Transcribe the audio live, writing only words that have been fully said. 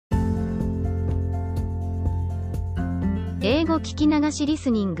英語聞き流しリス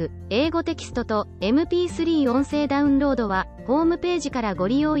ニング、英語テキストと MP3 音声ダウンロードは、ホームページからご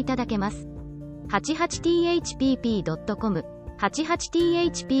利用いただけます。88thpp.com、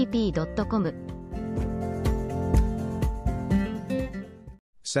88thpp.com。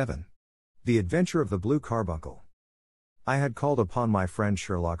 7. The Adventure of the Blue Carbuncle. I had called upon my friend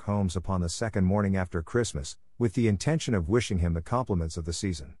Sherlock Holmes upon the second morning after Christmas, with the intention of wishing him the compliments of the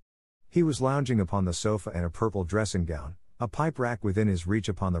season. He was lounging upon the sofa in a purple dressing gown, a pipe rack within his reach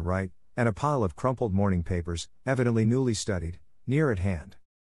upon the right, and a pile of crumpled morning papers, evidently newly studied, near at hand.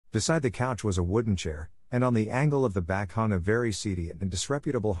 Beside the couch was a wooden chair, and on the angle of the back hung a very seedy and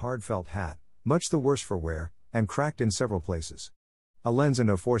disreputable hard felt hat, much the worse for wear, and cracked in several places. A lens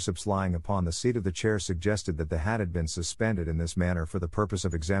and a forceps lying upon the seat of the chair suggested that the hat had been suspended in this manner for the purpose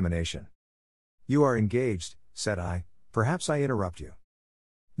of examination. "You are engaged," said I. "Perhaps I interrupt you."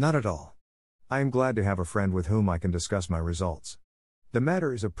 "Not at all. I am glad to have a friend with whom I can discuss my results. The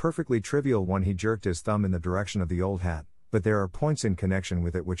matter is a perfectly trivial one." He jerked his thumb in the direction of the old hat, "but there are points in connection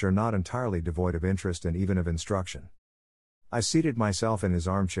with it which are not entirely devoid of interest and even of instruction." I seated myself in his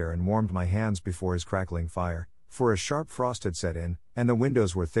armchair and warmed my hands before his crackling fire, for a sharp frost had set in, and the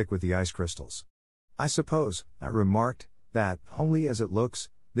windows were thick with the ice crystals. "I suppose," I remarked, "that, homely as it looks,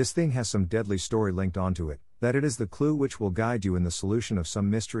 this thing has some deadly story linked onto it, that it is the clue which will guide you in the solution of some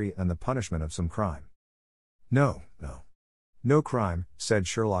mystery and the punishment of some crime." No crime," said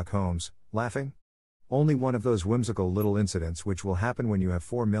Sherlock Holmes, laughing. "Only one of those whimsical little incidents which will happen when you have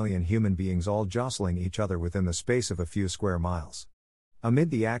 4 million human beings all jostling each other within the space of a few square miles.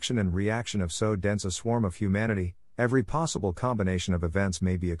 Amid the action and reaction of so dense a swarm of humanity, every possible combination of events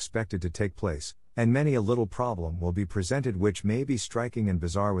may be expected to take place, and many a little problem will be presented which may be striking and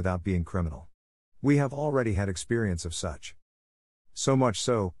bizarre without being criminal. We have already had experience of such. So much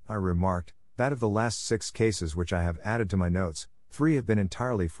so," I remarked, "that of the last 6 cases which I have added to my notes, 3 have been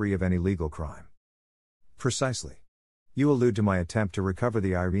entirely free of any legal crime." "Precisely. You allude to my attempt to recover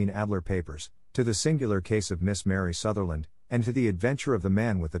the Irene Adler papers, to the singular case of Miss Mary Sutherland, and to the adventure of the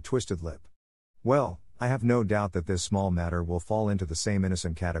man with the twisted lip. Well, I have no doubt that this small matter will fall into the same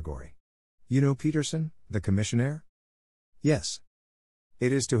innocent category. You know Peterson, the commissionaire?" "Yes.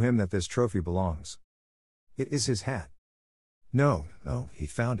 It is to him that this trophy belongs." "It is his hat." No, he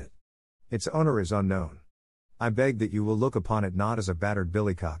found it. Its owner is unknown. I beg that you will look upon it not as a battered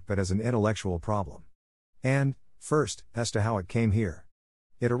billycock but as an intellectual problem. And, first, as to how it came here.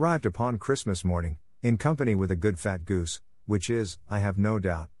 It arrived upon Christmas morning, in company with a good fat goose, which is, I have no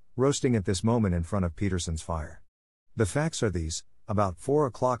doubt, roasting at this moment in front of Peterson's fire. The facts are these: about 4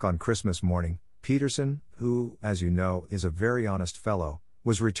 o'clock on Christmas morning, Peterson, who, as you know, is a very honest fellow,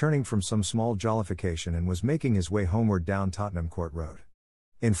 was returning from some small jollification and was making his way homeward down Tottenham Court Road.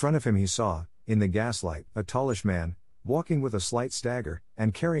 In front of him he saw, in the gaslight, a tallish man, walking with a slight stagger,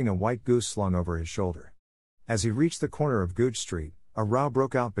 and carrying a white goose slung over his shoulder. As he reached the corner of Gooch Street, a row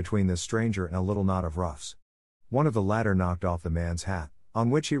broke out between this stranger and a little knot of roughs. One of the latter knocked off the man's hat, on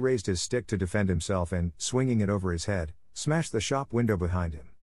which he raised his stick to defend himself and, swinging it over his head, smashed the shop window behind him.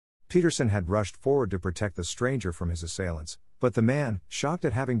 Peterson had rushed forward to protect the stranger from his assailants, but the man, shocked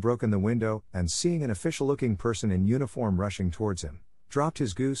at having broken the window, and seeing an official-looking person in uniform rushing towards him, dropped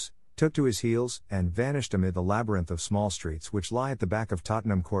his goose, took to his heels, and vanished amid the labyrinth of small streets which lie at the back of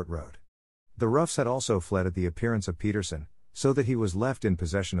Tottenham Court Road. The roughs had also fled at the appearance of Peterson, so that he was left in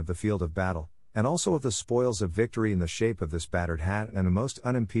possession of the field of battle, and also of the spoils of victory in the shape of this battered hat and a most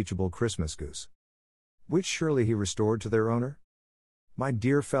unimpeachable Christmas goose. Which surely he restored to their owner? My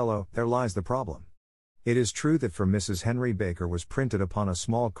dear fellow, there lies the problem. It is true that for Mrs. Henry Baker was printed upon a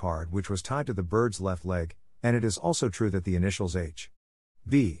small card which was tied to the bird's left leg, and it is also true that the initials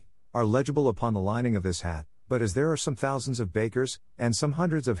H.B. are legible upon the lining of this hat, but as there are some thousands of Bakers, and some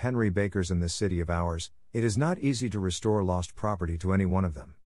hundreds of Henry Bakers in this city of ours, it is not easy to restore lost property to any one of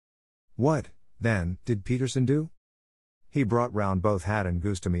them. What, then, did Peterson do? He brought round both hat and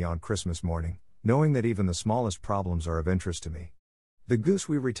goose to me on Christmas morning, knowing that even the smallest problems are of interest to me. The goose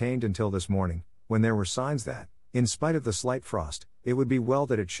we retained until this morning, when there were signs that, in spite of the slight frost, it would be well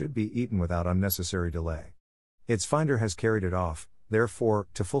that it should be eaten without unnecessary delay. Its finder has carried it off, therefore,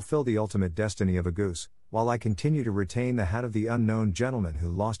 to fulfill the ultimate destiny of a goose, while I continue to retain the hat of the unknown gentleman who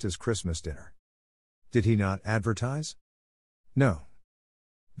lost his Christmas dinner. Did he not advertise? No.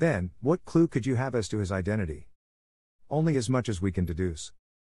 Then, what clue could you have as to his identity? Only as much as we can deduce.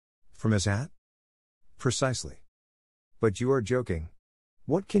 From his hat? Precisely. But you are joking.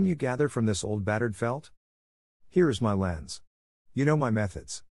 What can you gather from this old battered felt? Here is my lens. You know my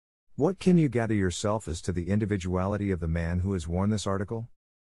methods. What can you gather yourself as to the individuality of the man who has worn this article?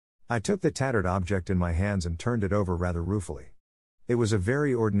 I took the tattered object in my hands and turned it over rather ruefully. It was a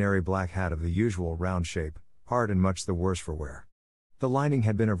very ordinary black hat of the usual round shape, hard and much the worse for wear. The lining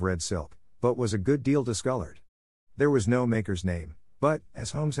had been of red silk, but was a good deal discolored. There was no maker's name, but,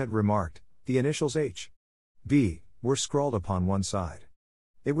 as Holmes had remarked, the initials H.B. were scrawled upon one side.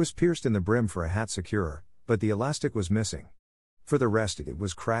 It was pierced in the brim for a hat securer, but the elastic was missing. For the rest, it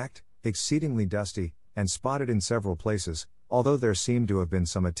was cracked, exceedingly dusty, and spotted in several places, although there seemed to have been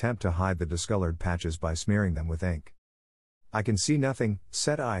some attempt to hide the discolored patches by smearing them with ink. "I can see nothing,"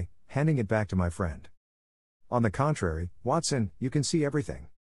 said I, handing it back to my friend. "On the contrary, Watson, you can see everything.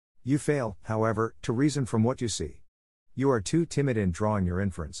 You fail, however, to reason from what you see. You are too timid in drawing your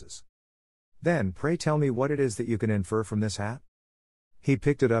inferences. Then, pray tell me what it is that you can infer from this hat?" He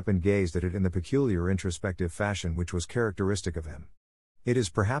picked it up and gazed at it in the peculiar introspective fashion which was characteristic of him. "It is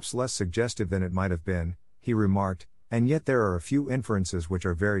perhaps less suggestive than it might have been," he remarked, "and yet there are a few inferences which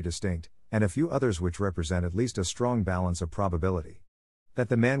are very distinct, and a few others which represent at least a strong balance of probability. That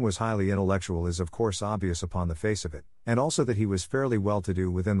the man was highly intellectual is of course obvious upon the face of it, and also that he was fairly well-to-do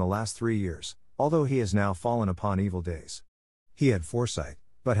within the last 3 years, although he has now fallen upon evil days. He had foresight,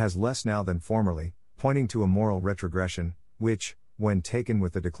 but has less now than formerly, pointing to a moral retrogression, which, when taken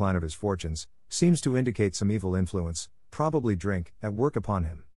with the decline of his fortunes, seems to indicate some evil influence, probably drink, at work upon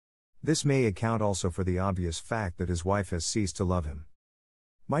him. This may account also for the obvious fact that his wife has ceased to love him.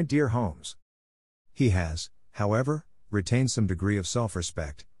 My dear Holmes. He has, however, retained some degree of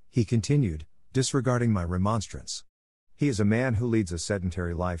self-respect," he continued, disregarding my remonstrance. "He is a man who leads a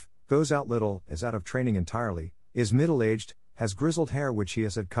sedentary life, goes out little, is out of training entirely, is middle-aged, has grizzled hair which he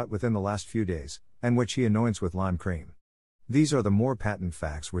has had cut within the last few days, and which he anoints with lime cream. These are the more patent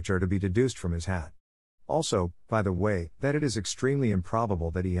facts which are to be deduced from his hat. Also, by the way, that it is extremely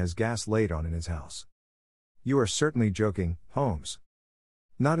improbable that he has gas laid on in his house." "You are certainly joking, Holmes."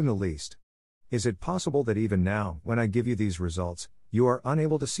 "Not in the least. Is it possible that even now, when I give you these results, you are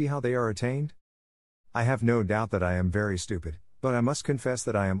unable to see how they are attained? I have no doubt that I am very stupid, but I must confess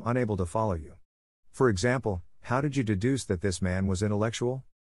that I am unable to follow you. For example, how did you deduce that this man was intellectual?"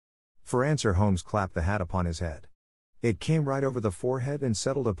 For answer Holmes clapped the hat upon his head. It came right over the forehead and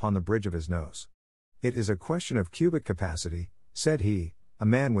settled upon the bridge of his nose. "It is a question of cubic capacity," said he. "A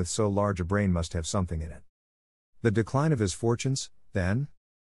man with so large a brain must have something in it." "The decline of his fortunes, then?"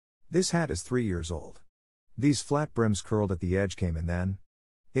 "This hat is 3 years old. These flat brims curled at the edge came in then.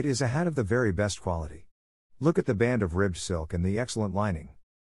 It is a hat of the very best quality. Look at the band of ribbed silk and the excellent lining.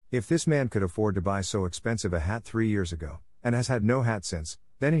 If this man could afford to buy so expensive a hat 3 years ago, and has had no hat since,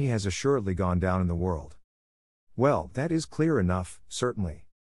 then he has assuredly gone down in the world." "Well, that is clear enough, certainly.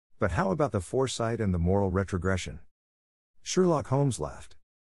 But how about the foresight and the moral retrogression?" Sherlock Holmes laughed.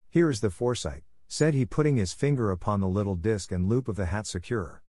 "Here is the foresight," said he, putting his finger upon the little disc and loop of the hat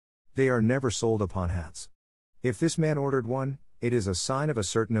securer. "They are never sold upon hats. If this man ordered one, it is a sign of a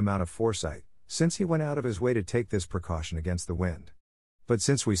certain amount of foresight, since he went out of his way to take this precaution against the wind. But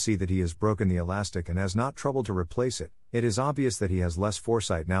since we see that he has broken the elastic and has not troubled to replace it, it is obvious that he has less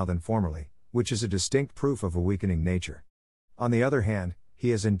foresight now than formerly, which is a distinct proof of a weakening nature. On the other hand, he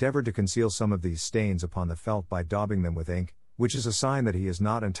has endeavored to conceal some of these stains upon the felt by daubing them with ink, which is a sign that he has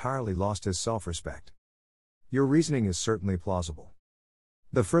not entirely lost his self-respect. Your reasoning is certainly plausible.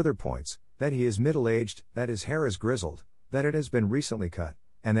 The further points, that he is middle-aged, that his hair is grizzled, that it has been recently cut,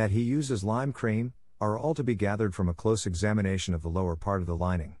 and that he uses lime cream, are all to be gathered from a close examination of the lower part of the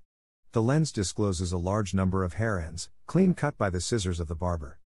lining. The lens discloses a large number of hair ends, clean cut by the scissors of the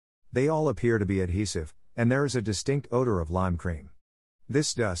barber. They all appear to be adhesive, and there is a distinct odor of lime cream.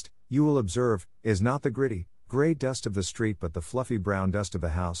 This dust, you will observe, is not the gritty, gray dust of the street but the fluffy brown dust of the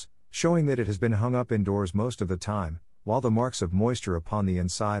house, showing that it has been hung up indoors most of the time, while the marks of moisture upon the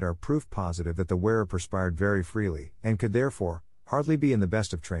inside are proof positive that the wearer perspired very freely, and could therefore, hardly be in the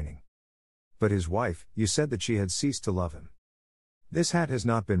best of training. But his wife, you said that she had ceased to love him. This hat has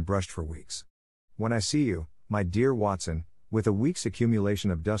not been brushed for weeks. When I see you, my dear Watson, with a week's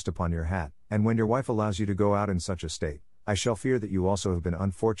accumulation of dust upon your hat, and when your wife allows you to go out in such a state, I shall fear that you also have been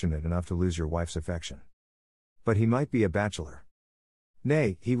unfortunate enough to lose your wife's affection. But he might be a bachelor.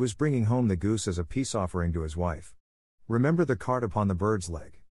 Nay, he was bringing home the goose as a peace offering to his wife. Remember the card upon the bird's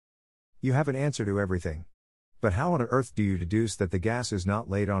leg. You have an answer to everything. But how on earth do you deduce that the gas is not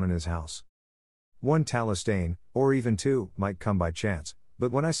laid on in his house? One tallow stain, or even two, might come by chance,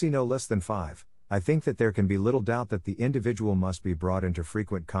 but when I see no less than 5, I think that there can be little doubt that the individual must be brought into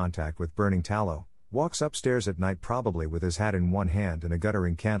frequent contact with burning tallow, walks upstairs at night probably with his hat in one hand and a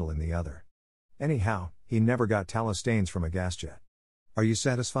guttering candle in the other. Anyhow, he never got tallow stains from a gas jet. Are you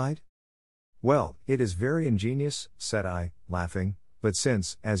satisfied? Well, it is very ingenious, said I, laughing, but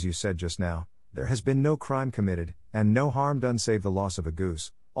since, as you said just now, there has been no crime committed, and no harm done save the loss of a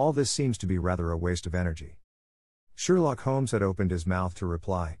goose, all this seems to be rather a waste of energy." Sherlock Holmes had opened his mouth to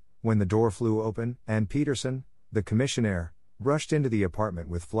reply, when the door flew open, and Peterson, the commissionaire, rushed into the apartment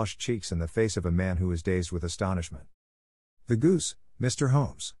with flushed cheeks and the face of a man who was dazed with astonishment. "The goose, Mr.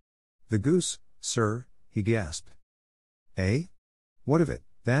 Holmes." "The goose, sir," he gasped. "Eh? What of it,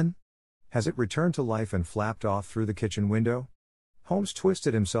 then? Has it returned to life and flapped off through the kitchen window?" Holmes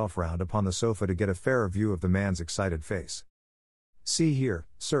twisted himself round upon the sofa to get a fairer view of the man's excited face. "See here,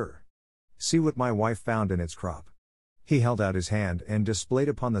 sir. See what my wife found in its crop." He held out his hand and displayed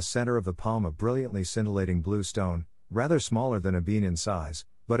upon the center of the palm a brilliantly scintillating blue stone, rather smaller than a bean in size,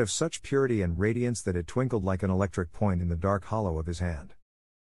 but of such purity and radiance that it twinkled like an electric point in the dark hollow of his hand.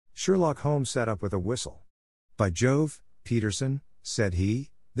 Sherlock Holmes sat up with a whistle. "By Jove, Peterson," said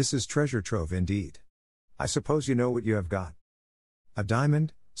he, "this is treasure trove indeed. I suppose you know what you have got?" "A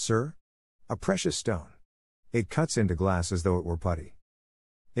diamond, sir? A precious stone. It cuts into glass as though it were putty."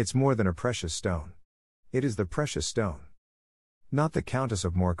 "It's more than a precious stone. It is the precious stone." "Not the Countess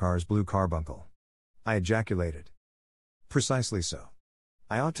of Morcar's blue carbuncle?" I ejaculated. "Precisely so.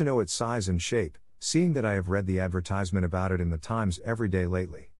 I ought to know its size and shape, seeing that I have read the advertisement about it in the Times every day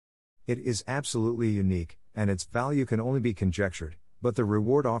lately. It is absolutely unique, and its value can only be conjectured, but the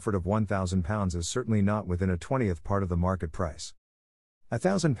reward offered of £1,000 is certainly not within a 20th part of the market price."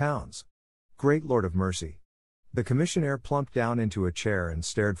 £1,000? Great Lord of mercy! The commissionaire plumped down into a chair and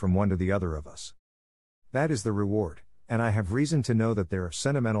stared from one to the other of us. "That is the reward, and I have reason to know that there are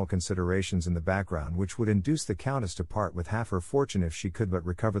sentimental considerations in the background which would induce the Countess to part with half her fortune if she could but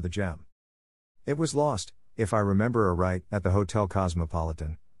recover the gem." "It was lost, if I remember aright, at the Hotel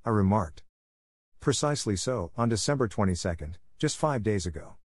Cosmopolitan," I remarked. "Precisely so, on December 22nd, just 5 days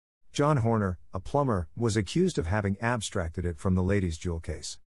ago. John Horner, a plumber, was accused of having abstracted it from the lady's jewel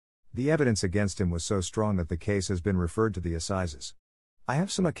case. The evidence against him was so strong that the case has been referred to the assizes. I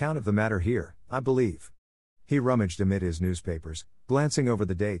have some account of the matter here, I believe." He rummaged amid his newspapers, glancing over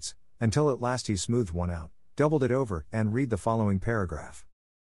the dates, until at last he smoothed one out, doubled it over, and read the following paragraph.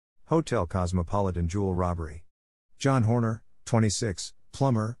 "Hotel Cosmopolitan jewel robbery. John Horner, 26,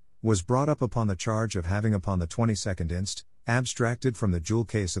 plumber, was brought up upon the charge of having upon the 22nd inst. Abstracted from the jewel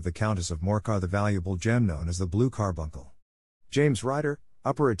case of the Countess of Morcar the valuable gem known as the blue carbuncle. James Ryder,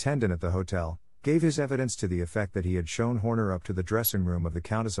 upper attendant at the hotel, gave his evidence to the effect that he had shown Horner up to the dressing room of the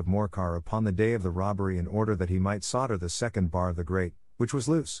Countess of Morcar upon the day of the robbery in order that he might solder the second bar of the grate, which was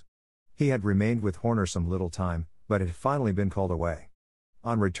loose. He had remained with Horner some little time, but had finally been called away.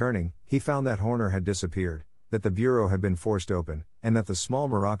 On returning, he found that Horner had disappeared, that the bureau had been forced open, and that the small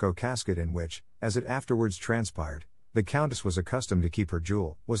morocco casket in which, as it afterwards transpired, the Countess was accustomed to keep her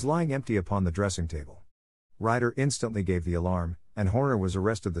jewel, was lying empty upon the dressing table. Ryder instantly gave the alarm, and Horner was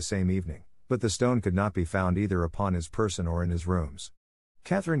arrested the same evening, but the stone could not be found either upon his person or in his rooms.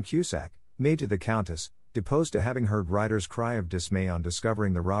 Catherine Cusack, maid to the Countess, deposed to having heard Ryder's cry of dismay on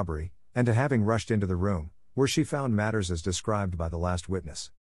discovering the robbery, and to having rushed into the room, where she found matters as described by the last witness.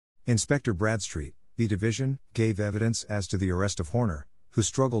 Inspector Bradstreet, the division, gave evidence as to the arrest of Horner, who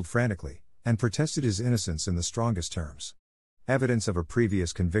struggled frantically, and protested his innocence in the strongest terms. Evidence of a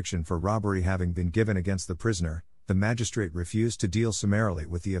previous conviction for robbery having been given against the prisoner, the magistrate refused to deal summarily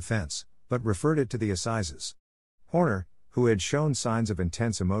with the offense, but referred it to the assizes. Horner, who had shown signs of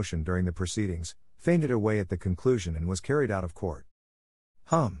intense emotion during the proceedings, fainted away at the conclusion and was carried out of court.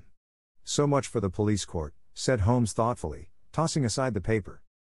 So much for the police court, said Holmes thoughtfully, tossing aside the paper.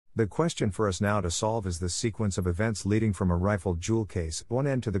 The question for us now to solve is the sequence of events leading from a rifled jewel case at one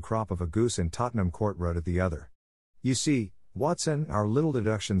end to the crop of a goose in Tottenham Court Road at the other. You see, Watson, our little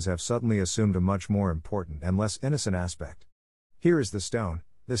deductions have suddenly assumed a much more important and less innocent aspect. Here is the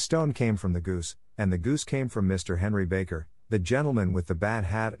stone came from the goose, and the goose came from Mr. Henry Baker, the gentleman with the bad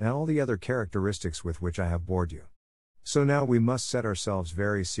hat and all the other characteristics with which I have bored you. So now we must set ourselves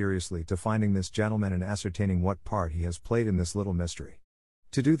very seriously to finding this gentleman and ascertaining what part he has played in this little mystery.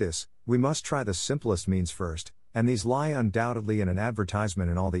 To do this, we must try the simplest means first, and these lie undoubtedly in an advertisement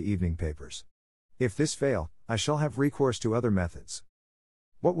in all the evening papers. If this fail, I shall have recourse to other methods.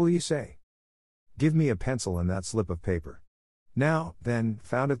 What will you say? Give me a pencil and that slip of paper. Now, then,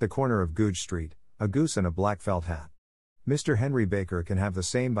 found at the corner of Goodge Street, a goose and a black felt hat. Mr. Henry Baker can have the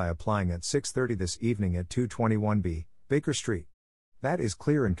same by applying at 6:30 this evening at 221B, Baker Street. That is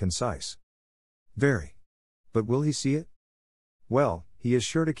clear and concise. Very. But will he see it? Well, he is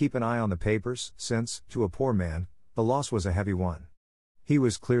sure to keep an eye on the papers, since, to a poor man, the loss was a heavy one. He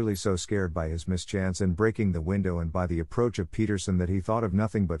was clearly so scared by his mischance in breaking the window and by the approach of Peterson that he thought of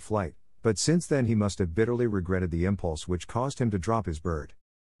nothing but flight, but since then he must have bitterly regretted the impulse which caused him to drop his bird.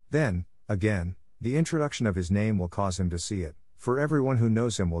 Then, again, the introduction of his name will cause him to see it, for everyone who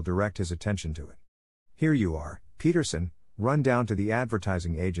knows him will direct his attention to it. Here you are, Peterson, run down to the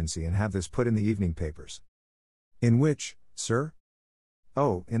advertising agency and have this put in the evening papers. In which, sir?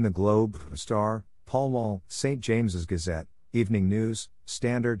 Oh, in the Globe, Star, Pall Mall, St. James's Gazette, Evening News,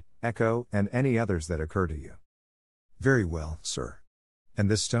 Standard, Echo, and any others that occur to you. Very well, sir. And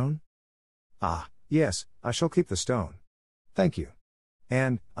this stone? Ah, yes, I shall keep the stone. Thank you.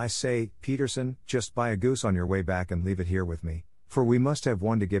 And, I say, Peterson, just buy a goose on your way back and leave it here with me, for we must have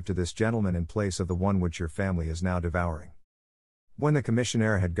one to give to this gentleman in place of the one which your family is now devouring. When the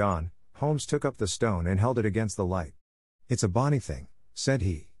commissionaire had gone, Holmes took up the stone and held it against the light. It's a bonny thing, said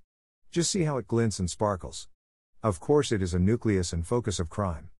he. Just see how it glints and sparkles. Of course it is a nucleus and focus of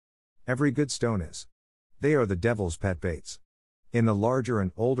crime. Every good stone is. They are the devil's pet baits. In the larger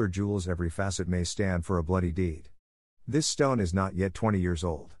and older jewels every facet may stand for a bloody deed. This stone is not yet 20 years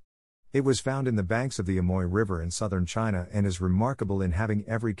old. It was found in the banks of the Amoy River in southern China and is remarkable in having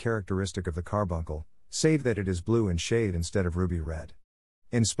every characteristic of the carbuncle, save that it is blue in shade instead of ruby red.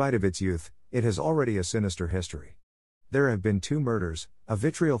 In spite of its youth, it has already a sinister history. There have been 2 murders, a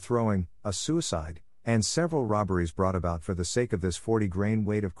vitriol throwing, a suicide, and several robberies brought about for the sake of this 40-grain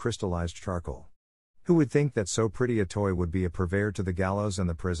weight of crystallized charcoal. Who would think that so pretty a toy would be a purveyor to the gallows and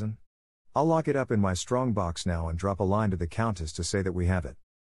the prison? I'll lock it up in my strong box now and drop a line to the Countess to say that we have it.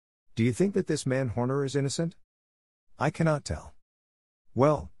 Do you think that this man Horner is innocent? I cannot tell.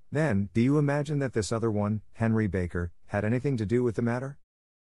 Well, then, do you imagine that this other one, Henry Baker, had anything to do with the matter?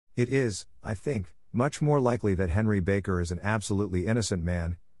 It is, I think, much more likely that Henry Baker is an absolutely innocent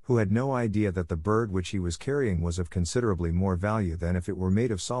man, who had no idea that the bird which he was carrying was of considerably more value than if it were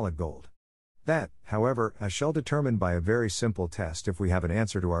made of solid gold. That, however, I shall determine by a very simple test if we have an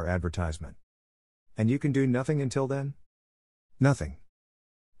answer to our advertisement. And you can do nothing until then? Nothing.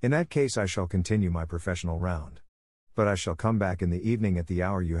 In that case I shall continue my professional round. But I shall come back in the evening at the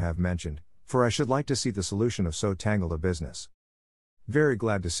hour you have mentioned, for I should like to see the solution of so tangled a business. Very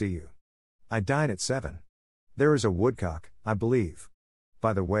glad to see you. I dine at 7. There is a woodcock, I believe.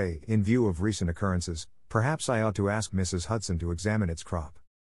 By the way, in view of recent occurrences, perhaps I ought to ask Mrs. Hudson to examine its crop.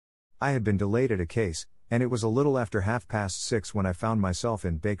 I had been delayed at a case, and it was a little after 6:30 when I found myself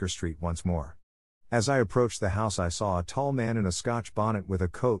in Baker Street once more. As I approached the house I saw a tall man in a Scotch bonnet with a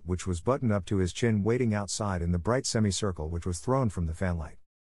coat which was buttoned up to his chin waiting outside in the bright semicircle which was thrown from the fanlight.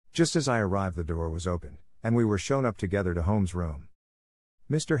 Just as I arrived the door was opened, and we were shown up together to Holmes' room.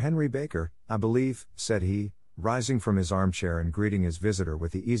 Mr. Henry Baker, I believe, said he, rising from his armchair and greeting his visitor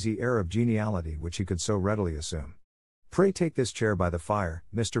with the easy air of geniality which he could so readily assume. Pray take this chair by the fire,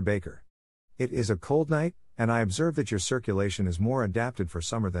 Mr. Baker. It is a cold night, and I observe that your circulation is more adapted for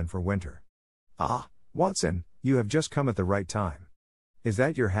summer than for winter. Ah, Watson, you have just come at the right time. Is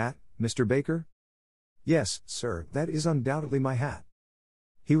that your hat, Mr. Baker? Yes, sir, that is undoubtedly my hat.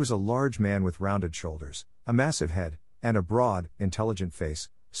 He was a large man with rounded shoulders, a massive head, and a broad, intelligent face,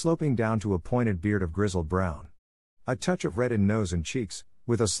 sloping down to a pointed beard of grizzled brown. A touch of red in nose and cheeks,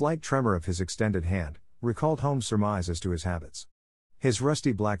 with a slight tremor of his extended hand, recalled Holmes' surmise as to his habits. His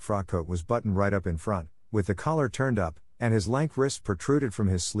rusty black frock coat was buttoned right up in front, with the collar turned up, and his lank wrists protruded from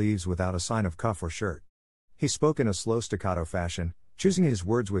his sleeves without a sign of cuff or shirt. He spoke in a slow staccato fashion, choosing his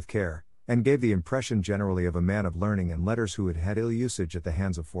words with care, and gave the impression generally of a man of learning and letters who had had ill usage at the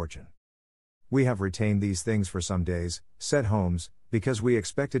hands of fortune. We have retained these things for some days, said Holmes, because we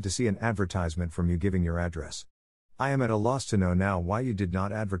expected to see an advertisement from you giving your address. I am at a loss to know now why you did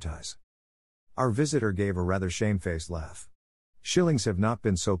not advertise. Our visitor gave a rather shamefaced laugh. Shillings have not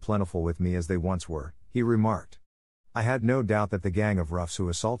been so plentiful with me as they once were, he remarked. I had no doubt that the gang of roughs who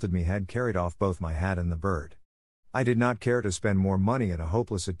assaulted me had carried off both my hat and the bird. I did not care to spend more money in a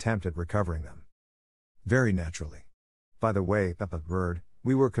hopeless attempt at recovering them. Very naturally. By the way, the bird,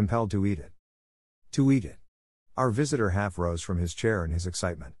 we were compelled to eat it. To eat it. Our visitor half rose from his chair in his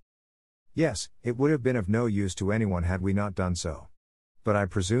excitement. Yes, it would have been of no use to anyone had we not done so. But I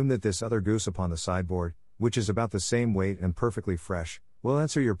presume that this other goose upon the sideboard, which is about the same weight and perfectly fresh, will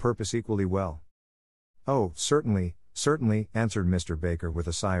answer your purpose equally well. Oh, certainly, answered Mr. Baker with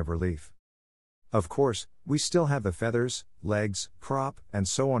a sigh of relief. Of course, we still have the feathers, legs, crop, and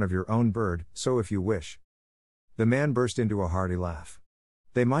so on of your own bird, so if you wish. The man burst into a hearty laugh.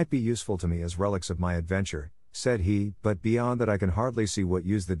 They might be useful to me as relics of my adventure, said he, but beyond that I can hardly see what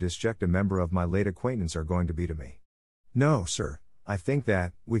use the disjecta member of my late acquaintance are going to be to me. No, sir. I think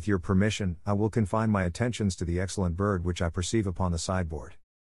that, with your permission, I will confine my attentions to the excellent bird which I perceive upon the sideboard.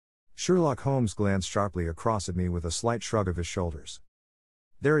 Sherlock Holmes glanced sharply across at me with a slight shrug of his shoulders.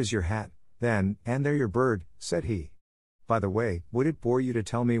 There is your hat, Then, and there your bird, said he. By the way, would it bore you to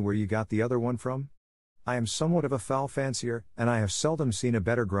tell me where you got the other one from? I am somewhat of a fowl fancier, and I have seldom seen a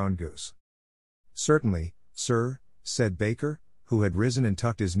better grown goose. Certainly, sir, said Baker, who had risen and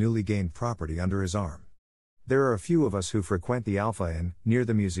tucked his newly gained property under his arm. There are a few of us who frequent the Alpha Inn, near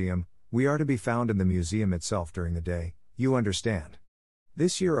the museum. We are to be found in the museum itself during the day, you understand.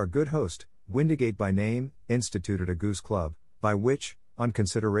 This year our good host, Windigate by name, instituted a goose club, by which, on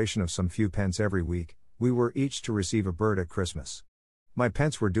consideration of some few pence every week, we were each to receive a bird at Christmas. My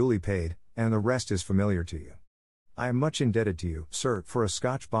pence were duly paid, and the rest is familiar to you. I am much indebted to you, sir, for a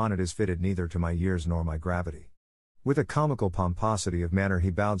Scotch bonnet is fitted neither to my years nor my gravity. With a comical pomposity of manner he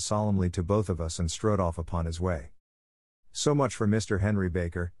bowed solemnly to both of us and strode off upon his way. So much for Mr. Henry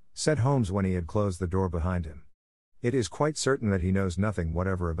Baker, said Holmes when he had closed the door behind him. It is quite certain that he knows nothing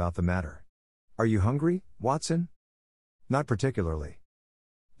whatever about the matter. Are you hungry, Watson? Not particularly.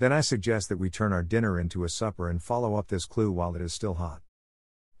 Then I suggest that we turn our dinner into a supper and follow up this clue while it is still hot.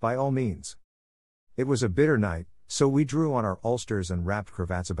 By all means. It was a bitter night, so we drew on our ulsters and wrapped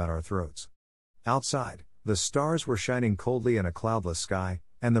cravats about our throats. Outside, the stars were shining coldly in a cloudless sky,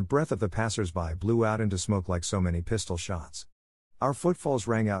 and the breath of the passers-by blew out into smoke like so many pistol shots. Our footfalls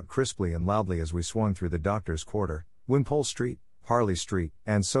rang out crisply and loudly as we swung through the Doctor's Quarter, Wimpole Street, Harley Street,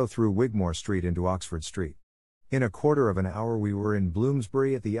 and so through Wigmore Street into Oxford Street. In a quarter of an hour we were in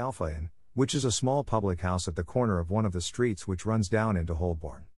Bloomsbury at the Alpha Inn, which is a small public house at the corner of one of the streets which runs down into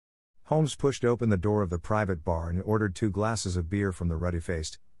Holborn. Holmes pushed open the door of the private bar and ordered 2 glasses of beer from the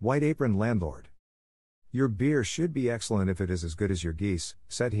ruddy-faced, white-aproned landlord. Your beer should be excellent if it is as good as your geese,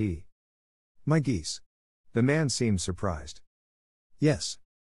 said he. My geese? The man seemed surprised. Yes.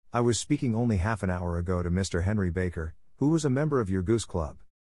 I was speaking only half an hour ago to Mr. Henry Baker, who was a member of your goose club.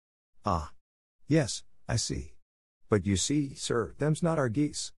 Ah. Yes, I see. But you see, sir, them's not our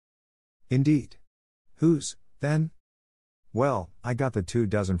geese. Indeed. Whose, then? Well, I got the 2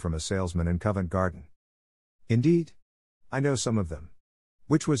 dozen from a salesman in Covent Garden. Indeed? I know some of them.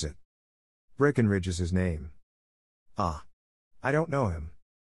 Which was it? Breckenridge is his name. Ah. I don't know him.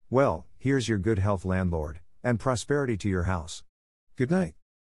 Well, here's your good health, landlord, and prosperity to your house. Good night.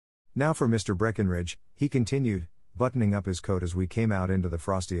 Now for Mr. Breckenridge, he continued, buttoning up his coat as we came out into the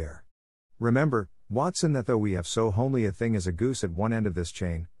frosty air. Remember, Watson, that though we have so homely a thing as a goose at one end of this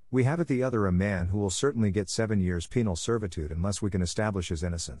chain, we have at the other a man who will certainly get 7 years penal servitude unless we can establish his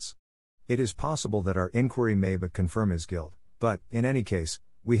innocence. It is possible that our inquiry may but confirm his guilt, but, in any case,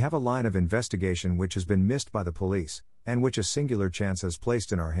 we have a line of investigation which has been missed by the police, and which a singular chance has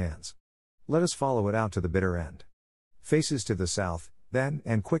placed in our hands. Let us follow it out to the bitter end. Faces to the south, then,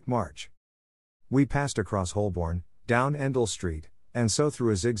 and quick march. We passed across Holborn, down Endell Street, and so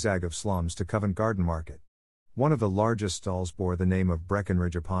through a zigzag of slums to Covent Garden Market. One of the largest stalls bore the name of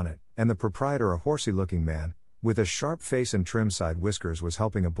Breckenridge upon it, and the proprietor, a horsey-looking man, with a sharp face and trim side whiskers, was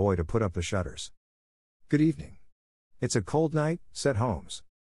helping a boy to put up the shutters. Good evening. It's a cold night, said Holmes.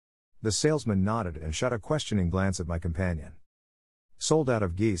 The salesman nodded and shot a questioning glance at my companion. Sold out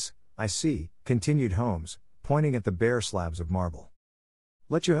of geese, I see, continued Holmes, pointing at the bare slabs of marble.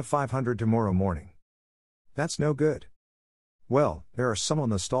 Let you have 500 tomorrow morning. That's no good. Well, there are some on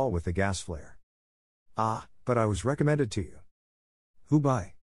the stall with the gas flare. Ah, but I was recommended to you. Who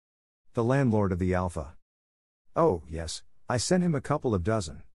by? The landlord of the Alpha. Oh, yes, I sent him a couple of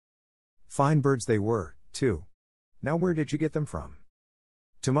dozen. Fine birds they were, too. Now where did you get them from?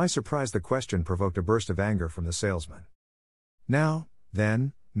 To my surprise the question provoked a burst of anger from the salesman. Now,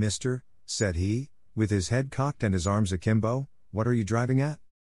 then, mister, said he, with his head cocked and his arms akimbo, what are you driving at?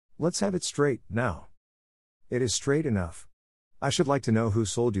 Let's have it straight, now. It is straight enough. I should like to know who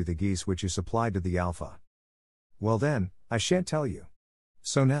sold you the geese which you supplied to the Alpha. Well then, I shan't tell you.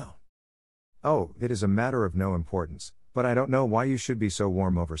 So now. Oh, it is a matter of no importance, but I don't know why you should be so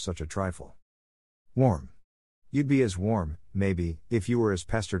warm over such a trifle. Warm. You'd be as warm, maybe, if you were as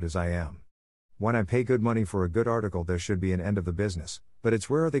pestered as I am. When I pay good money for a good article there should be an end of the business, but it's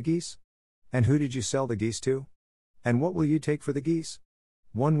where are the geese? And who did you sell the geese to? And what will you take for the geese?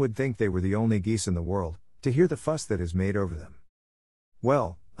 One would think they were the only geese in the world, to hear the fuss that is made over them.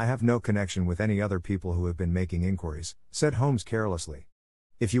 Well, I have no connection with any other people who have been making inquiries, said Holmes carelessly.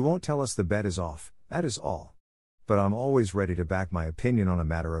 If you won't tell us the bet is off, that is all. But I'm always ready to back my opinion on a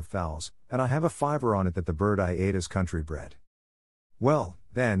matter of fowls, and I have a fiver on it that the bird I ate is country bred. Well,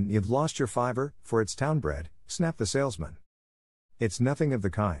 then, you've lost your fiver, for it's town bred, snapped the salesman. It's nothing of the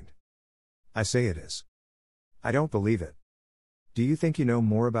kind. I say it is. I don't believe it. Do you think you know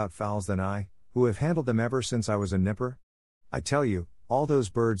more about fowls than I, who have handled them ever since I was a nipper? I tell you, all those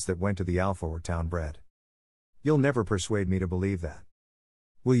birds that went to the Alpha were town bred. You'll never persuade me to believe that.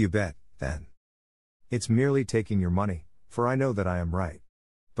 Will you bet, then. It's merely taking your money, for I know that I am right.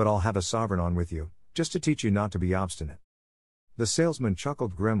 But I'll have a sovereign on with you, just to teach you not to be obstinate. The salesman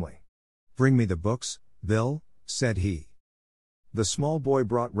chuckled grimly. Bring me the books, Bill, said he. The small boy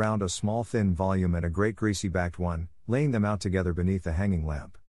brought round a small thin volume and a great greasy-backed one, laying them out together beneath the hanging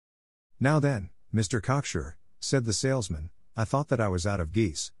lamp. Now then, Mr. Cocksure, said the salesman, I thought that I was out of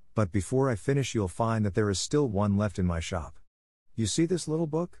geese, but before I finish you'll find that there is still one left in my shop. You see this little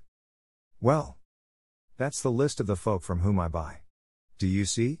book? Well, that's the list of the folk from whom I buy. Do you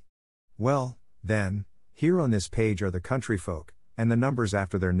see? Well, then, here on this page are the country folk, and the numbers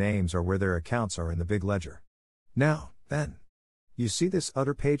after their names are where their accounts are in the big ledger. Now, then. You see this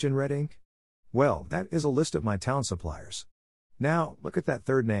other page in red ink? Well, that is a list of my town suppliers. Now, look at that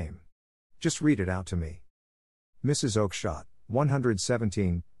third name. Just read it out to me. Mrs. Oakshott,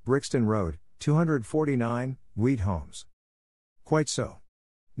 117, Brixton Road, 249, Wheat Holmes. Quite so.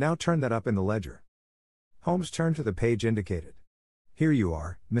 Now turn that up in the ledger. Holmes turned to the page indicated. Here you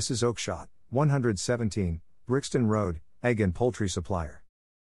are, Mrs. Oakshott, 117, Brixton Road, Egg and Poultry Supplier.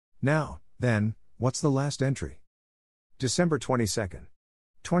 Now, then, what's the last entry? December 22nd.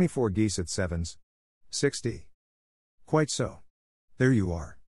 24 geese at sevens. 60. Quite so. There you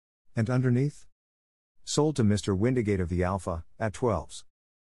are. And underneath? Sold to Mr. Windigate of the Alpha, at 12s.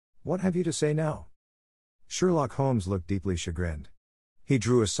 What have you to say now? Sherlock Holmes looked deeply chagrined. He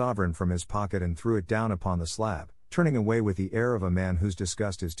drew a sovereign from his pocket and threw it down upon the slab, turning away with the air of a man whose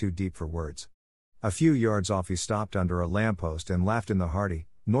disgust is too deep for words. A few yards off he stopped under a lamppost and laughed in the hearty,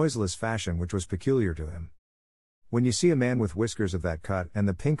 noiseless fashion which was peculiar to him. When you see a man with whiskers of that cut and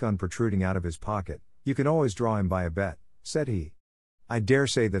the pink un protruding out of his pocket, you can always draw him by a bet, said he. I dare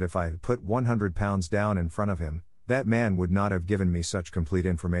say that if I had put £100 down in front of him, that man would not have given me such complete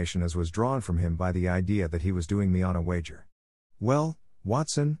information as was drawn from him by the idea that he was doing me on a wager. Well,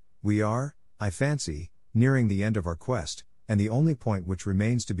 Watson, we are, I fancy, nearing the end of our quest, and the only point which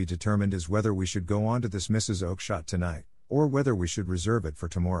remains to be determined is whether we should go on to this Mrs. Oakshott tonight, or whether we should reserve it for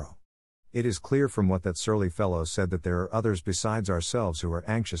tomorrow. It is clear from what that surly fellow said that there are others besides ourselves who are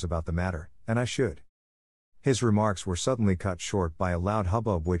anxious about the matter, and I should. His remarks were suddenly cut short by a loud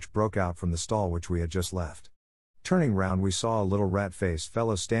hubbub which broke out from the stall which we had just left. Turning round we saw a little rat-faced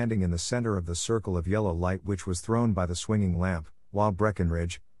fellow standing in the center of the circle of yellow light which was thrown by the swinging lamp, while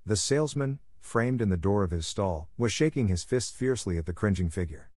Breckenridge, the salesman, framed in the door of his stall, was shaking his fist fiercely at the cringing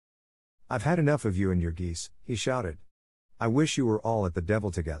figure. I've had enough of you and your geese, he shouted. I wish you were all at the devil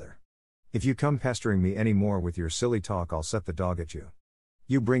together. If you come pestering me any more with your silly talk I'll set the dog at you.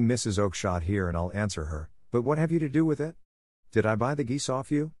 You bring Mrs. Oakshott here and I'll answer her, but what have you to do with it? Did I buy the geese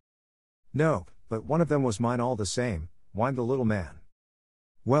off you? No, but one of them was mine all the same, whined the little man.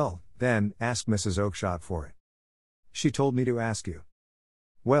 Well, then, ask Mrs. Oakshott for it. She told me to ask you.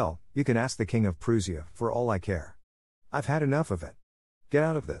 Well, you can ask the King of Prussia, for all I care. I've had enough of it. Get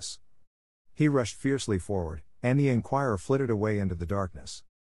out of this. He rushed fiercely forward, and the inquirer flitted away into the darkness.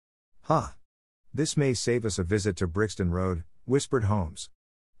 Ha! This may save us a visit to Brixton Road, whispered Holmes.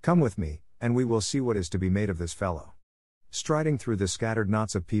 Come with me, and we will see what is to be made of this fellow. Striding through the scattered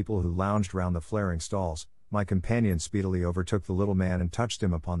knots of people who lounged round the flaring stalls, my companion speedily overtook the little man and touched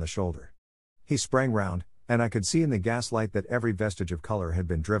him upon the shoulder. He sprang round, and I could see in the gaslight that every vestige of color had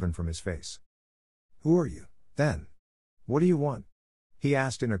been driven from his face. Who are you, then? What do you want? He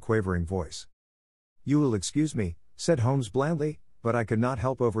asked in a quavering voice. You will excuse me, said Holmes blandly, but I could not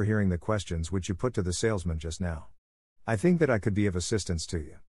help overhearing the questions which you put to the salesman just now. I think that I could be of assistance to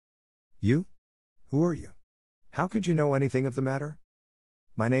you. You? Who are you? How could you know anything of the matter?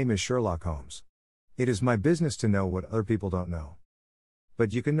 My name is Sherlock Holmes. It is my business to know what other people don't know.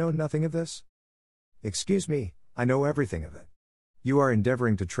 But you can know nothing of this? Excuse me, I know everything of it. You are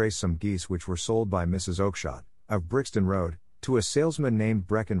endeavoring to trace some geese which were sold by Mrs. Oakshott, of Brixton Road, to a salesman named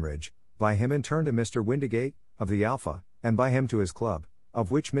Breckenridge, by him in turn to Mr. Windigate, of the Alpha, and by him to his club,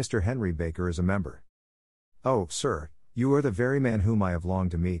 of which Mr. Henry Baker is a member. Oh, sir, you are the very man whom I have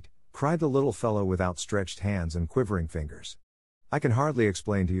longed to meet, cried the little fellow with outstretched hands and quivering fingers. I can hardly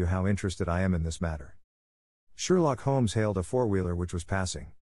explain to you how interested I am in this matter. Sherlock Holmes hailed a four-wheeler which was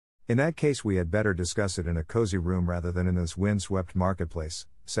passing. In that case we had better discuss it in a cozy room rather than in this wind-swept marketplace,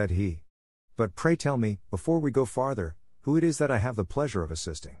 said he. But pray tell me, before we go farther, who it is that I have the pleasure of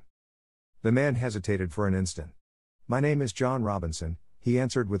assisting. The man hesitated for an instant. My name is John Robinson, he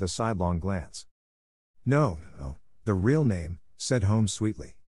answered with a sidelong glance. No, the real name, said Holmes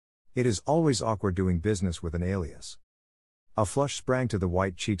sweetly. It is always awkward doing business with an alias. A flush sprang to the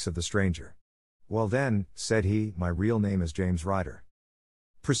white cheeks of the stranger. Well then, said he, my real name is James Ryder.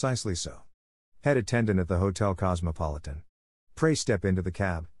 Precisely so. Head attendant at the Hotel Cosmopolitan. Pray step into the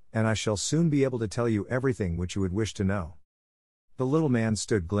cab, and I shall soon be able to tell you everything which you would wish to know." The little man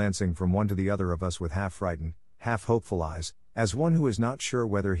stood glancing from one to the other of us with half-frightened, half-hopeful eyes, as one who is not sure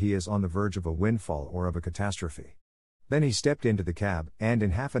whether he is on the verge of a windfall or of a catastrophe. Then he stepped into the cab, and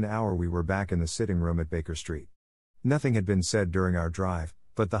in half an hour we were back in the sitting room at Baker Street. Nothing had been said during our drive,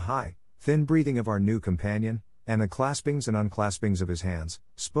 but the high, thin breathing of our new companion, and the claspings and unclaspings of his hands,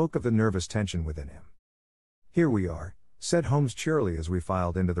 spoke of the nervous tension within him. "Here we are," said Holmes cheerily as we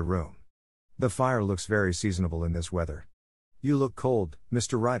filed into the room. "The fire looks very seasonable in this weather. You look cold,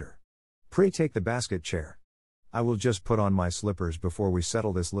 Mr. Ryder. Pray take the basket chair. I will just put on my slippers before we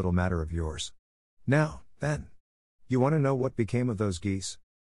settle this little matter of yours. Now, then. You want to know what became of those geese?"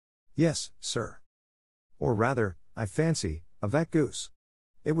 "Yes, sir. Or rather, I fancy, of that goose.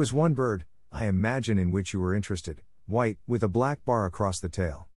 It was one bird, I imagine, in which you were interested, white, with a black bar across the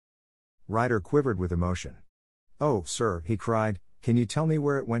tail." Ryder quivered with emotion. "Oh, sir," he cried, "can you tell me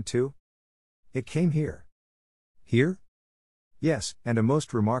where it went to?" "It came here." "Here?" "Yes, and a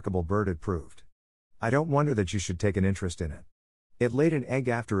most remarkable bird it proved. I don't wonder that you should take an interest in it. It laid an egg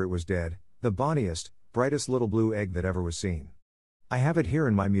after it was dead, the bonniest, brightest little blue egg that ever was seen. I have it here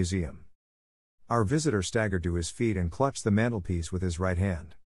in my museum." Our visitor staggered to his feet and clutched the mantelpiece with his right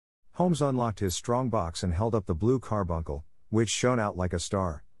hand. Holmes unlocked his strong box and held up the blue carbuncle, which shone out like a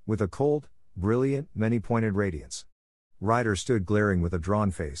star, with a cold, brilliant, many-pointed radiance. Ryder stood glaring with a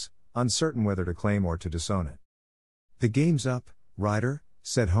drawn face, uncertain whether to claim or to disown it. "The game's up, Ryder,"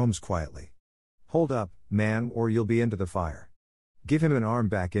 said Holmes quietly. "Hold up, man, or you'll be into the fire. Give him an arm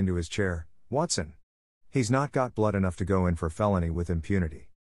back into his chair, Watson. He's not got blood enough to go in for felony with impunity.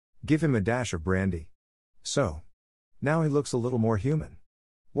 Give him a dash of brandy. So. Now he looks a little more human.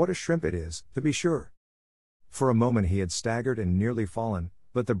 What a shrimp it is, to be sure." For a moment he had staggered and nearly fallen,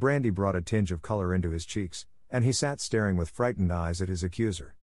 but the brandy brought a tinge of color into his cheeks, and he sat staring with frightened eyes at his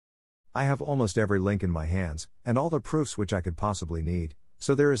accuser. "I have almost every link in my hands, and all the proofs which I could possibly need,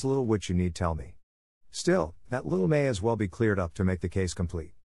 so there is little which you need tell me. Still, that little may as well be cleared up to make the case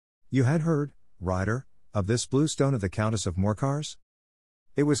complete. You had heard, Ryder, of this blue stone of the Countess of Morcar's?"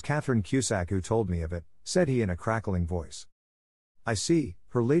 "It was Catherine Cusack who told me of it," said he in a crackling voice. "I see,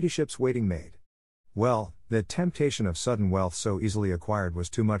 her ladyship's waiting maid. Well, the temptation of sudden wealth so easily acquired was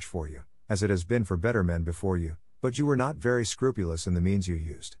too much for you, as it has been for better men before you, but you were not very scrupulous in the means you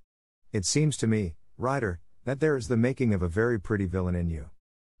used. It seems to me, Ryder, that there is the making of a very pretty villain in you.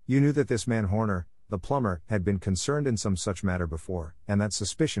 You knew that this man Horner, the plumber, had been concerned in some such matter before, and that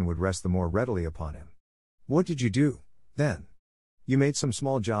suspicion would rest the more readily upon him. What did you do, then? You made some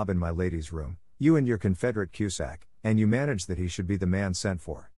small job in my lady's room, you and your confederate Cusack, and you managed that he should be the man sent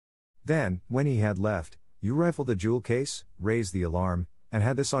for. Then, when he had left, you rifled the jewel case, raised the alarm, and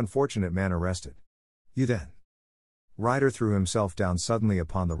had this unfortunate man arrested. You then." Ryder threw himself down suddenly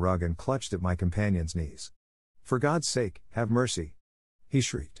upon the rug and clutched at my companion's knees. "For God's sake, have mercy!" he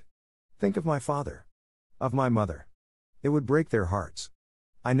shrieked. "Think of my father. Of my mother. It would break their hearts.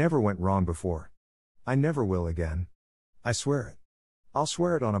 I never went wrong before. I never will again. I swear it. I'll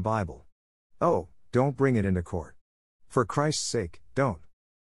swear it on a Bible. Oh, don't bring it into court. For Christ's sake, don't."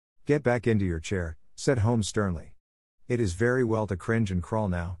 "Get back into your chair," said Holmes sternly. "It is very well to cringe and crawl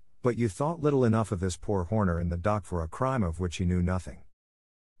now, but you thought little enough of this poor Horner in the dock for a crime of which he knew nothing.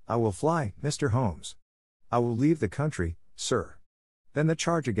 I will fly, Mr. Holmes. I will leave the country, sir. Then the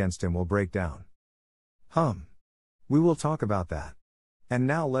charge against him will break down. We will talk about that. And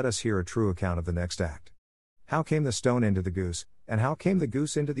now let us hear a true account of the next act. How came the stone into the goose, and how came the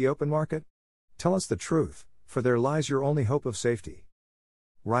goose into the open market? Tell us the truth, for there lies your only hope of safety."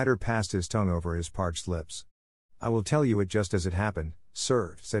 Ryder passed his tongue over his parched lips. "I will tell you it just as it happened,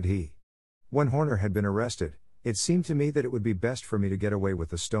 sir," said he. "When Horner had been arrested, it seemed to me that it would be best for me to get away with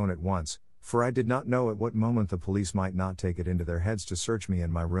the stone at once, for I did not know at what moment the police might not take it into their heads to search me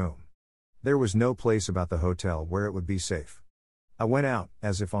in my room. There was no place about the hotel where it would be safe. I went out,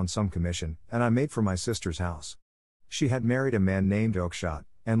 as if on some commission, and I made for my sister's house. She had married a man named Oakshott,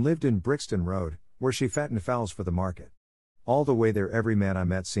 and lived in Brixton Road, where she fattened fowls for the market. All the way there every man I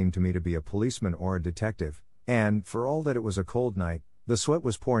met seemed to me to be a policeman or a detective, and, for all that it was a cold night, the sweat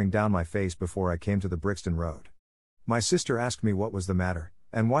was pouring down my face before I came to the Brixton Road. My sister asked me what was the matter,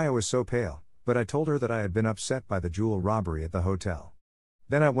 and why I was so pale, but I told her that I had been upset by the jewel robbery at the hotel.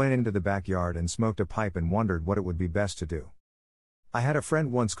 Then I went into the backyard and smoked a pipe and wondered what it would be best to do. I had a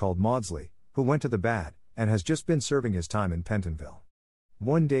friend once called Maudsley, who went to the bad, and has just been serving his time in Pentonville.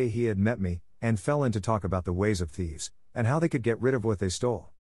 One day he had met me, and fell in to talk about the ways of thieves, and how they could get rid of what they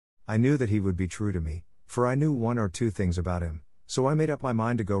stole. I knew that he would be true to me, for I knew one or two things about him, so I made up my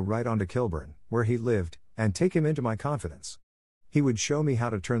mind to go right on to Kilburn, where he lived, and take him into my confidence. He would show me how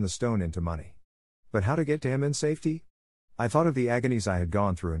to turn the stone into money. But how to get to him in safety? I thought of the agonies I had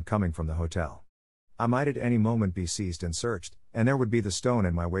gone through in coming from the hotel. I might at any moment be seized and searched, and there would be the stone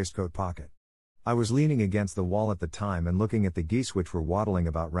in my waistcoat pocket. I was leaning against the wall at the time and looking at the geese which were waddling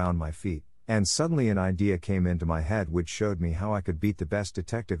about round my feet, and suddenly an idea came into my head which showed me how I could beat the best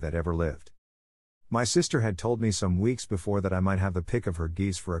detective that ever lived. My sister had told me some weeks before that I might have the pick of her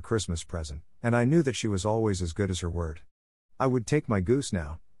geese for a Christmas present, and I knew that she was always as good as her word. I would take my goose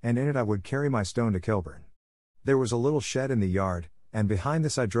now, and in it I would carry my stone to Kilburn. There was a little shed in the yard, and behind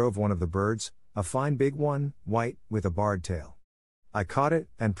this I drove one of the birds, a fine big one, white, with a barred tail. I caught it,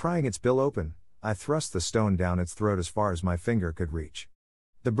 and prying its bill open, I thrust the stone down its throat as far as my finger could reach.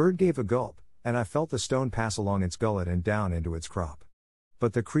 The bird gave a gulp, and I felt the stone pass along its gullet and down into its crop.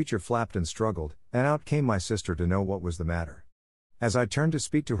 But the creature flapped and struggled, and out came my sister to know what was the matter. As I turned to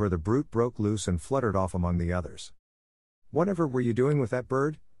speak to her, the brute broke loose and fluttered off among the others. "Whatever were you doing with that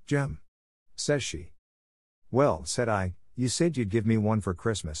bird, Jem?" says she. "Well," said I, "you said you'd give me one for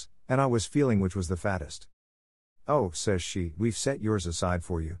Christmas, and I was feeling which was the fattest." "Oh," says she, "we've set yours aside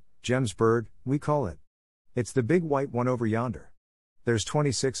for you, Jem's bird, we call it. It's the big white one over yonder. There's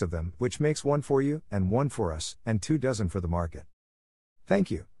 26 of them, which makes one for you, and one for us, and 2 dozen for the market."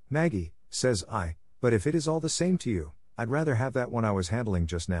 "Thank you, Maggie," says I, "but if it is all the same to you, I'd rather have that one I was handling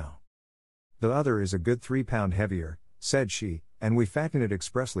just now." "The other is a good 3 pound heavier," said she, "and we fatten it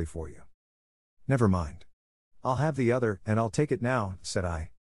expressly for you." "Never mind. I'll have the other, and I'll take it now," said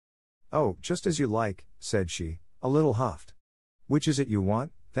I. "Oh, just as you like," said she, a little huffed. "Which is it you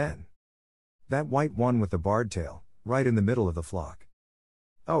want, then?" "That white one with the barred tail, right in the middle of the flock."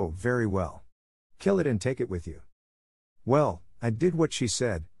 "Oh, very well. Kill it and take it with you." Well, I did what she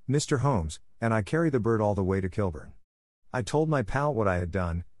said, Mr. Holmes, and I carried the bird all the way to Kilburn. I told my pal what I had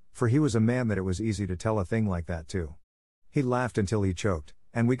done, for he was a man that it was easy to tell a thing like that to. He laughed until he choked,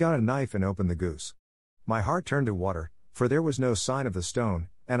 and we got a knife and opened the goose. My heart turned to water, for there was no sign of the stone,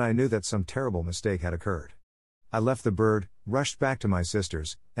 and I knew that some terrible mistake had occurred. I left the bird, rushed back to my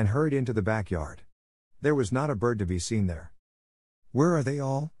sister's, and hurried into the backyard. There was not a bird to be seen there. "Where are they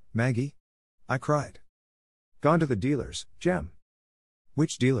all, Maggie?" I cried. "Gone to the dealers, Jem."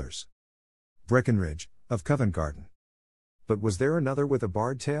 "Which dealers?" "Breckenridge, of Covent Garden." "But was there another with a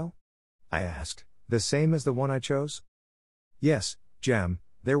barred tail?" I asked, "the same as the one I chose?" "Yes, Jem,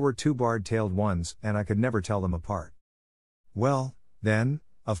 there were 2 barred-tailed ones, and I could never tell them apart." Well, then,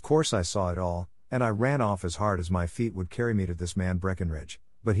 of course I saw it all, and I ran off as hard as my feet would carry me to this man Breckenridge,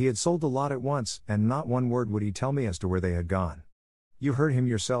 but he had sold the lot at once, and not one word would he tell me as to where they had gone. You heard him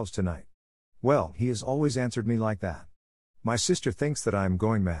yourselves tonight. Well, he has always answered me like that. My sister thinks that I am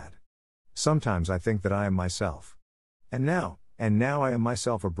going mad. Sometimes I think that I am myself. And now I am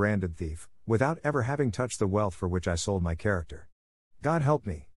myself a branded thief, without ever having touched the wealth for which I sold my character. God help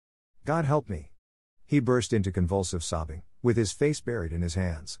me! God help me! He burst into convulsive sobbing, with his face buried in his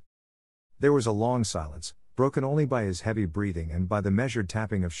hands. There was a long silence, broken only by his heavy breathing and by the measured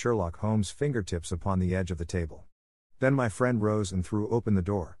tapping of Sherlock Holmes' fingertips upon the edge of the table. Then my friend rose and threw open the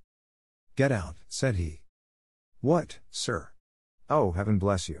door. "Get out," said he. "What, sir?" "Oh, heaven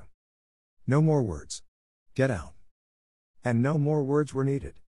bless you." "No more words. Get out." And no more words were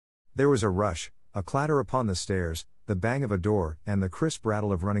needed. There was a rush, a clatter upon the stairs, the bang of a door, and the crisp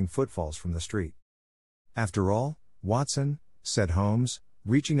rattle of running footfalls from the street. "After all, Watson," said Holmes,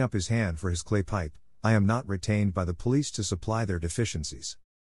 reaching up his hand for his clay pipe, "I am not retained by the police to supply their deficiencies.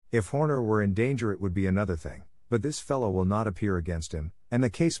 If Horner were in danger it would be another thing, but this fellow will not appear against him, and the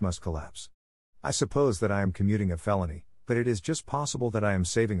case must collapse. I suppose that I am commuting a felony, but it is just possible that I am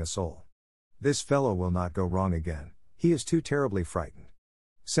saving a soul. This fellow will not go wrong again, he is too terribly frightened.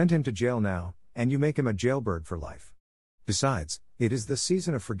 Send him to jail now, and you make him a jailbird for life. Besides, it is the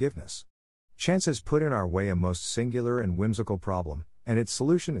season of forgiveness. Chance has put in our way a most singular and whimsical problem, and its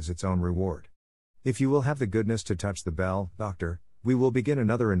solution is its own reward. If you will have the goodness to touch the bell, Doctor, we will begin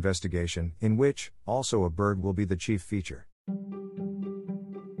another investigation, in which, also a bird will be the chief feature."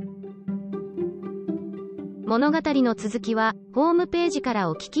 物語の続きは、ホームページか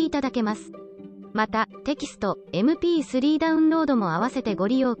らお聞きいただけます。また、テキスト、MP3 ダウンロードも合わせてご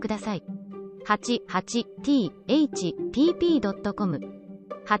利用ください。88thpp.com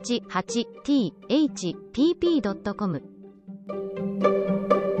 88thpp.com